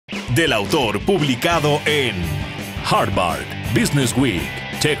del autor publicado en Harvard, Business Week,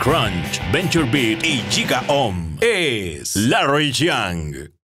 TechCrunch, VentureBeat y GigaOM. Es Larry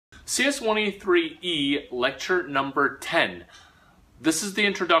Jiang. CS183E lecture number 10. This is the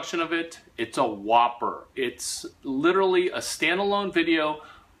introduction of it. It's a whopper. It's literally a standalone video,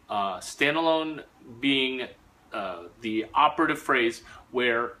 standalone being the operative phrase,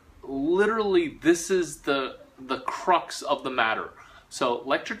 where literally this is the crux of the matter. So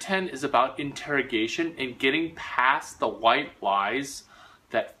lecture 10 is about interrogation and getting past the white lies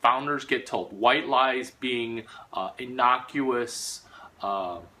that founders get told. White lies being innocuous,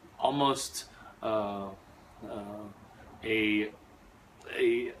 almost a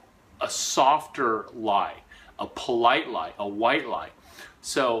softer lie, a polite lie, a white lie.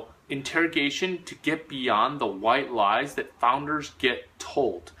 So interrogation to get beyond the white lies that founders get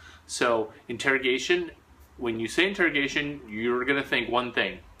told. So interrogation, when you say interrogation, you're going to think one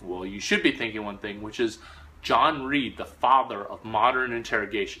thing. Well, you should be thinking one thing, which is John Reed, the father of modern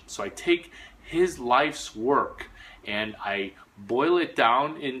interrogation. So I take his life's work and I boil it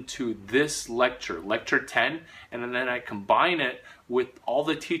down into this lecture, lecture 10, and then I combine it with all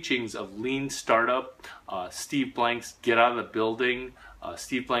the teachings of Lean Startup, Steve Blank's Get Out of the Building,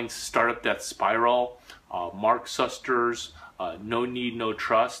 Steve Blank's Startup Death Spiral, Mark Suster's No Need, No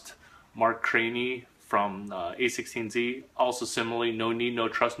Trust, Mark Craney from A16Z, also similarly, No Need, No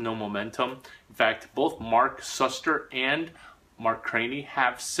Trust, No Momentum. In fact, both Mark Suster and Mark Craney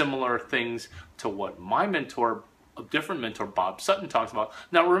have similar things to what my mentor, a different mentor, Bob Sutton, talks about.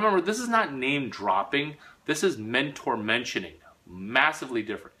 Now remember, this is not name dropping, this is mentor mentioning. Massively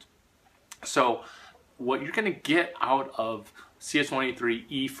different. So what you're going to get out of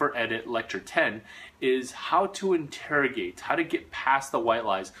CS183E for Edit Lecture 10 is how to interrogate, how to get past the white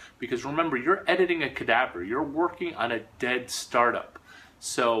lies. Because remember, you're editing a cadaver, you're working on a dead startup.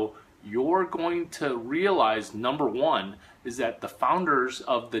 So you're going to realize, number one, is that the founders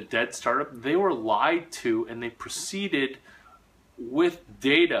of the dead startup, they were lied to and they proceeded with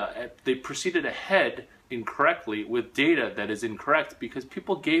data, they proceeded ahead incorrectly with data that is incorrect because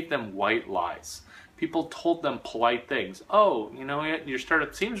people gave them white lies. People told them polite things. Oh, you know, your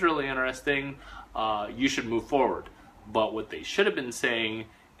startup seems really interesting, you should move forward. But what they should have been saying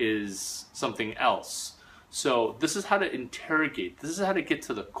is something else. So this is how to interrogate. This is how to get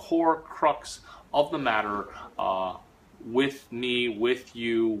to the core crux of the matter with me, with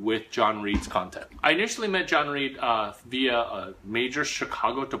you, with John Reed's content. I initially met John Reed via a major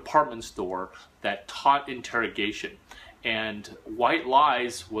Chicago department store that taught interrogation. And white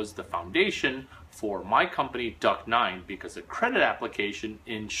lies was the foundation for my company, Duck9, because a credit application,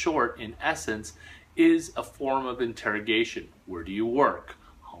 in short, in essence, is a form of interrogation. Where do you work?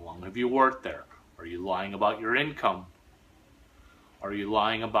 How long have you worked there? Are you lying about your income? Are you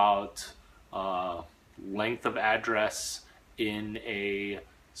lying about length of address in a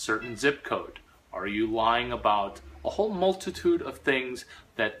certain zip code? Are you lying about a whole multitude of things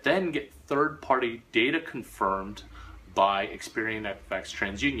that then get third-party data confirmed by Experian, Equifax,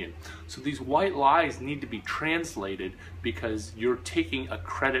 TransUnion? So these white lies need to be translated because you're taking a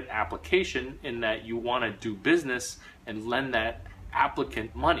credit application in that you want to do business and lend that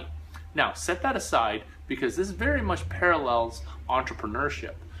applicant money. Now, set that aside because this very much parallels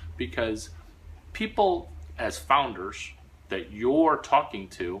entrepreneurship, because people as founders that you're talking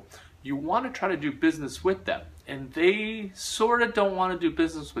to, you want to try to do business with them. And they sort of don't want to do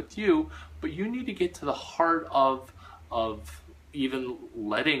business with you, but you need to get to the heart of even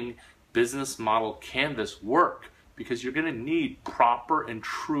letting business model canvas work, because you're going to need proper and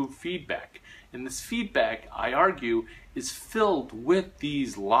true feedback. And this feedback, I argue, is filled with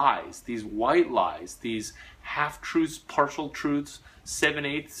these lies, these white lies, these half-truths, partial truths,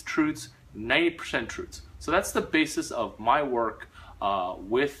 7/8 truths, 90% truths. So that's the basis of my work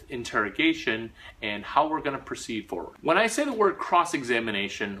with interrogation and how we're going to proceed forward. When I say the word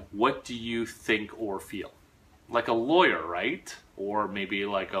cross-examination, what do you think or feel? Like a lawyer, right? Or maybe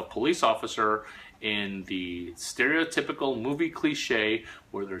like a police officer in the stereotypical movie cliche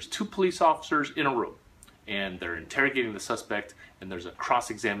where there's two police officers in a room and they're interrogating the suspect, and there's a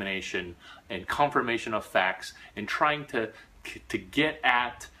cross-examination and confirmation of facts and trying to get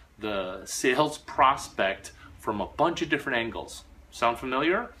at the sales prospect from a bunch of different angles. Sound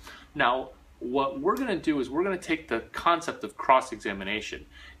familiar? Now, what we're going to do is we're going to take the concept of cross-examination,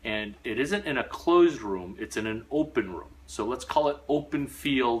 and it isn't in a closed room, it's in an open room. So let's call it open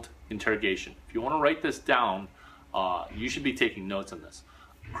field interrogation. If you want to write this down, you should be taking notes on this.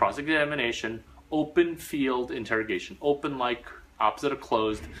 Cross-examination, open field interrogation. Open like opposite of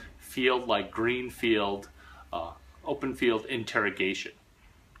closed, field like green field, open field interrogation.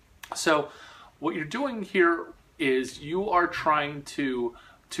 So what you're doing here is you are trying to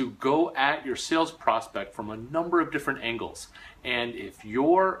go at your sales prospect from a number of different angles. And if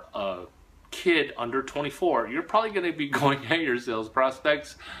you're a kid under 24, you're probably going to be going at your sales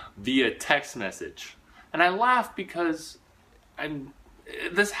prospects via text message. And I laugh because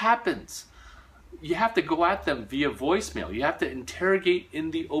this happens. You have to go at them via voicemail. You have to interrogate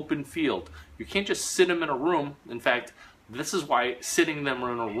in the open field. You can't just sit them in a room. In fact, this is why sitting them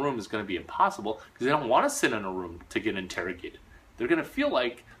in a room is going to be impossible, because they don't want to sit in a room to get interrogated. They're going to feel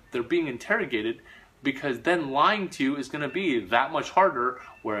like they're being interrogated, because then lying to you is going to be that much harder,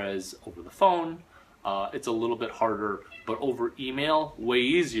 whereas over the phone, it's a little bit harder, but over email, way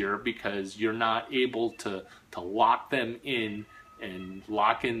easier, because you're not able to lock them in and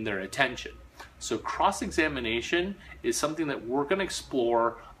lock in their attention. So cross-examination is something that we're going to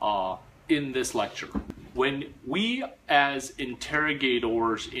explore in this lecture. When we as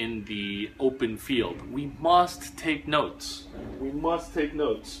interrogators in the open field, we must take notes. We must take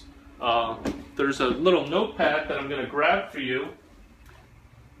notes. There's a little notepad that I'm going to grab for you.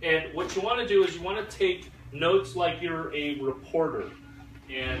 And what you want to do is you want to take notes like you're a reporter.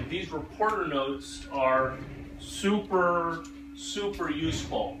 And these reporter notes are super, super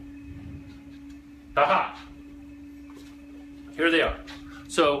useful. Aha! Here they are.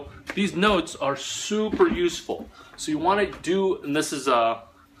 So these notes are super useful. So you want to do, and this is got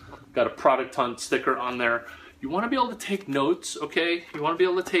a Product Hunt sticker on there. You want to be able to take notes, okay? You want to be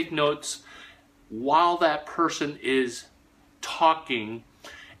able to take notes while that person is talking,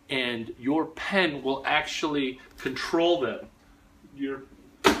 and your pen will actually control them.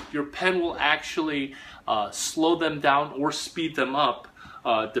 Your pen will actually slow them down or speed them up,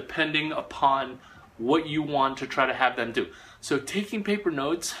 depending upon what you want to try to have them do. So taking paper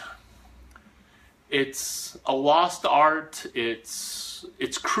notes, it's a lost art. It's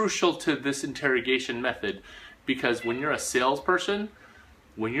crucial to this interrogation method, because when you're a salesperson,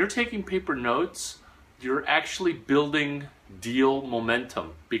 when you're taking paper notes, you're actually building deal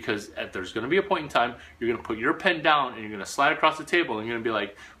momentum, because there's going to be a point in time you're going to put your pen down and you're going to slide across the table and you're going to be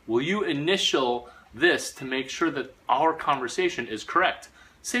like, will you initial this to make sure that our conversation is correct?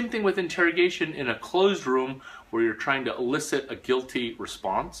 Same thing with interrogation in a closed room where you're trying to elicit a guilty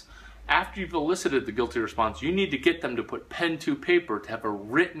response. After you've elicited the guilty response, you need to get them to put pen to paper to have a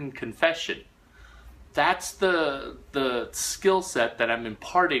written confession. That's the skill set that I'm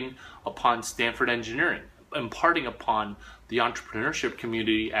imparting upon Stanford Engineering, imparting upon the entrepreneurship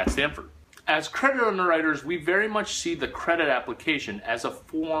community at Stanford. As credit underwriters, we very much see the credit application as a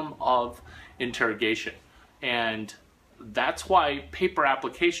form of interrogation. And that's why paper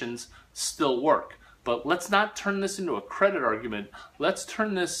applications still work. But let's not turn this into a credit argument. Let's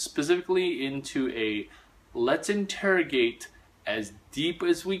turn this specifically into let's interrogate as deep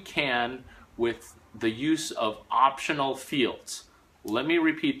as we can with the use of optional fields. Let me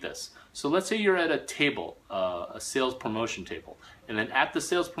repeat this. So let's say you're at a table, a sales promotion table, and then at the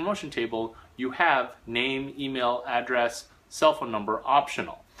sales promotion table, you have name, email, address, cell phone number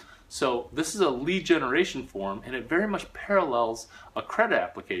optional. So this is a lead generation form, and it very much parallels a credit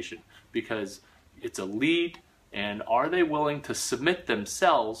application, because it's a lead, and are they willing to submit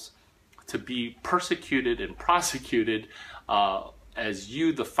themselves to be persecuted and prosecuted as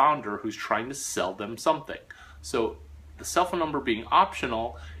you, the founder, who's trying to sell them something. So the cell phone number being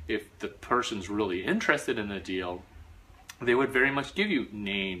optional, if the person's really interested in the deal, they would very much give you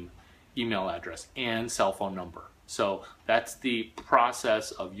name, email address, and cell phone number. So that's the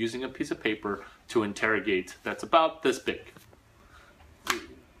process of using a piece of paper to interrogate. That's about this big.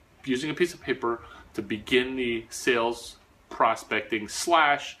 Using a piece of paper to begin the sales prospecting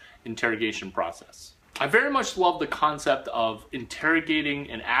 / interrogation process. I very much love the concept of interrogating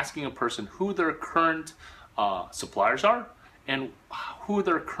and asking a person who their current suppliers are, and who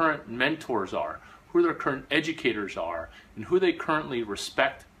their current mentors are, who their current educators are, and who they currently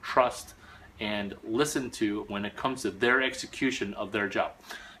respect, trust, and listen to when it comes to their execution of their job.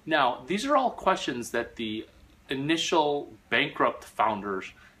 Now, these are all questions that the initial bankrupt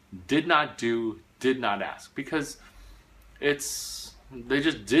founders did not ask, because they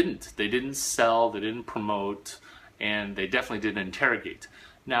just didn't. They didn't sell, they didn't promote, and they definitely didn't interrogate.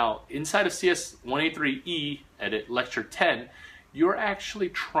 Now, inside of CS 183E, edit lecture 10, you're actually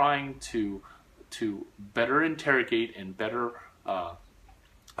trying to better interrogate and better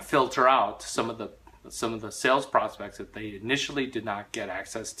filter out some of the sales prospects that they initially did not get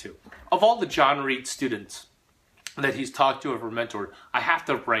access to. Of all the John Reed students that he's talked to or mentored, I have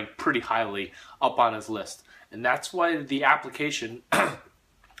to rank pretty highly up on his list. And that's why the application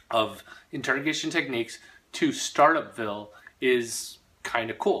of interrogation techniques to Startupville is kind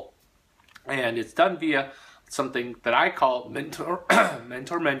of cool. And it's done via something that I call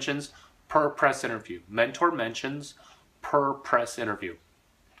mentor mentions per press interview. Mentor mentions per press interview.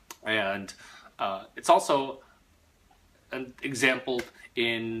 And it's also an example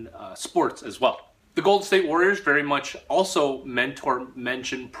in sports as well. The Golden State Warriors very much also mentor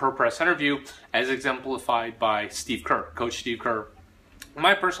mention per press interview, as exemplified by Steve Kerr, Coach Steve Kerr,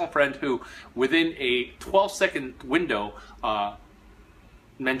 my personal friend, who within a 12-second window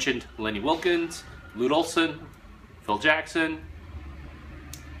mentioned Lenny Wilkens, Lute Olson, Phil Jackson,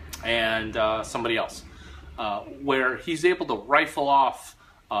 and somebody else, where he's able to rifle off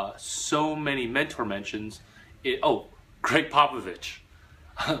so many mentor mentions. Greg Popovich.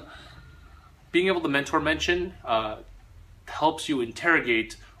 Being able to mentor mention helps you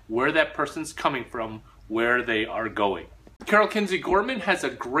interrogate where that person's coming from, where they are going. Carol Kinsey Gorman has a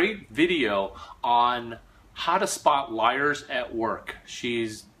great video on how to spot liars at work.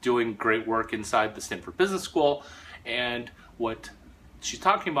 She's doing great work inside the Stanford Business School, and what she's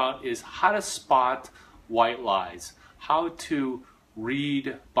talking about is how to spot white lies, how to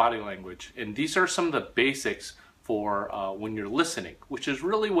read body language. And these are some of the basics for when you're listening, which is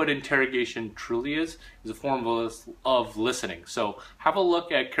really what interrogation truly is a form of listening. So have a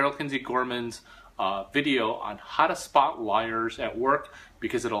look at Carol Kinsey Gorman's video on how to spot liars at work,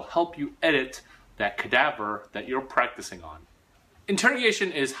 because it'll help you edit that cadaver that you're practicing on.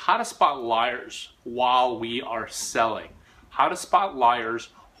 Interrogation is how to spot liars while we are selling. How to spot liars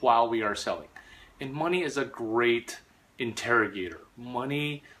while we are selling. And money is a great interrogator.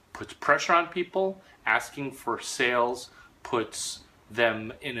 Money puts pressure on people. Asking for sales puts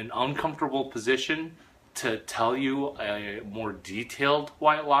them in an uncomfortable position to tell you a more detailed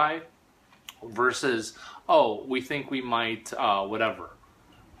white lie versus, oh, we think we might, whatever.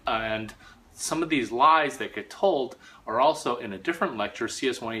 And some of these lies that get told are also in a different lecture,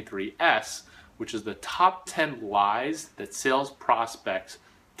 CS183S, which is the top 10 lies that sales prospects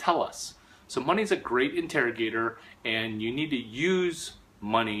tell us. So money's a great interrogator, and you need to use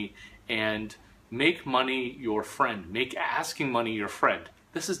money and make money your friend. Make asking money your friend.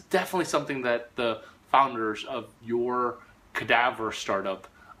 This is definitely something that the founders of your cadaver startup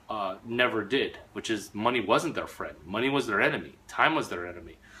never did, which is money wasn't their friend. Money was their enemy. Time was their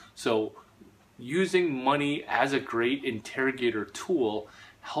enemy. So using money as a great interrogator tool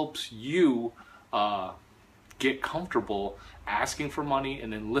helps you get comfortable asking for money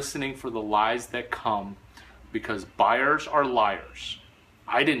and then listening for the lies that come, because buyers are liars.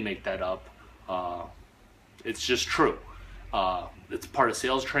 I didn't make that up. It's just true. It's part of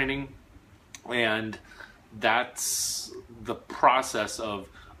sales training, and that's the process of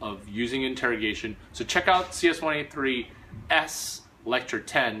using interrogation. So check out CS183S Lecture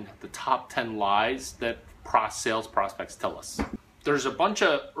 10, the top 10 lies that sales prospects tell us. There's a bunch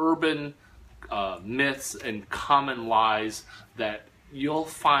of urban myths and common lies that you'll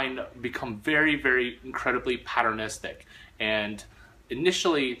find become very, very incredibly patternistic. And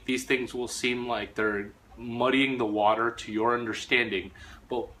initially, these things will seem like they're muddying the water to your understanding,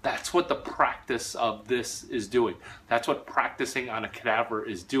 but that's what the practice of this is doing. That's what practicing on a cadaver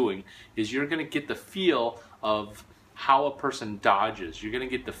is doing, is you're going to get the feel of how a person dodges. You're going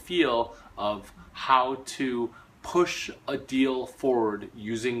to get the feel of how to push a deal forward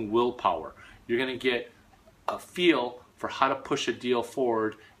using willpower. You're going to get a feel for how to push a deal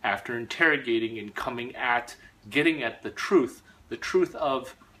forward after interrogating and getting at the truth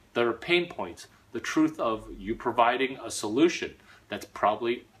of their pain points, the truth of you providing a solution that's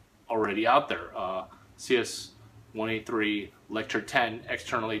probably already out there. CS183 Lecture 10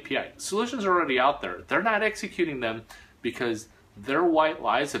 External API. Solutions are already out there. They're not executing them because their white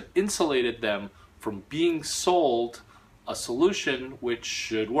lies have insulated them from being sold a solution which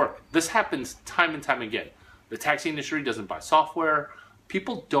should work. This happens time and time again. The taxi industry doesn't buy software.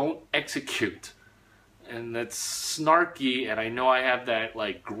 People don't execute. And that's snarky, and I know I have that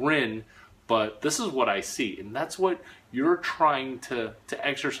like grin, but this is what I see. And that's what you're trying to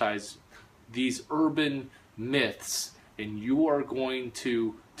exercise, these urban myths, and you are going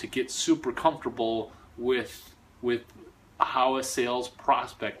to get super comfortable with how a sales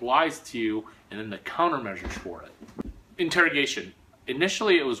prospect lies to you, and then the countermeasures for it. Interrogation.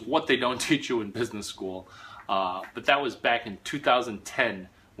 Initially, it was what they don't teach you in business school, but that was back in 2010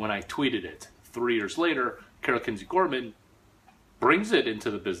 when I tweeted it. 3 years later, Carol Kinsey Gorman brings it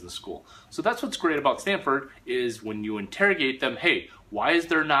into the business school. So that's what's great about Stanford, is when you interrogate them, hey, why is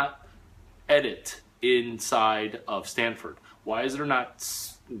there not edit inside of Stanford? Why is there not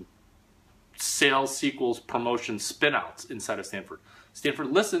sales sequels, promotion, spinouts inside of Stanford? Stanford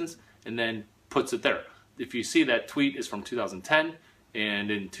listens and then puts it there. If you see that tweet is from 2010,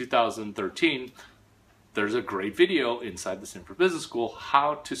 And in 2013, there's a great video inside the Stanford Business School,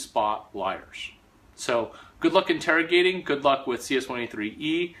 how to spot liars. So good luck interrogating, good luck with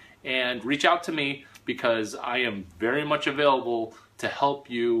CS183E, and reach out to me because I am very much available to help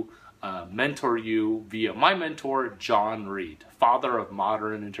you, mentor you via my mentor, John Reed, father of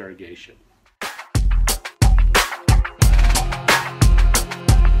modern interrogation.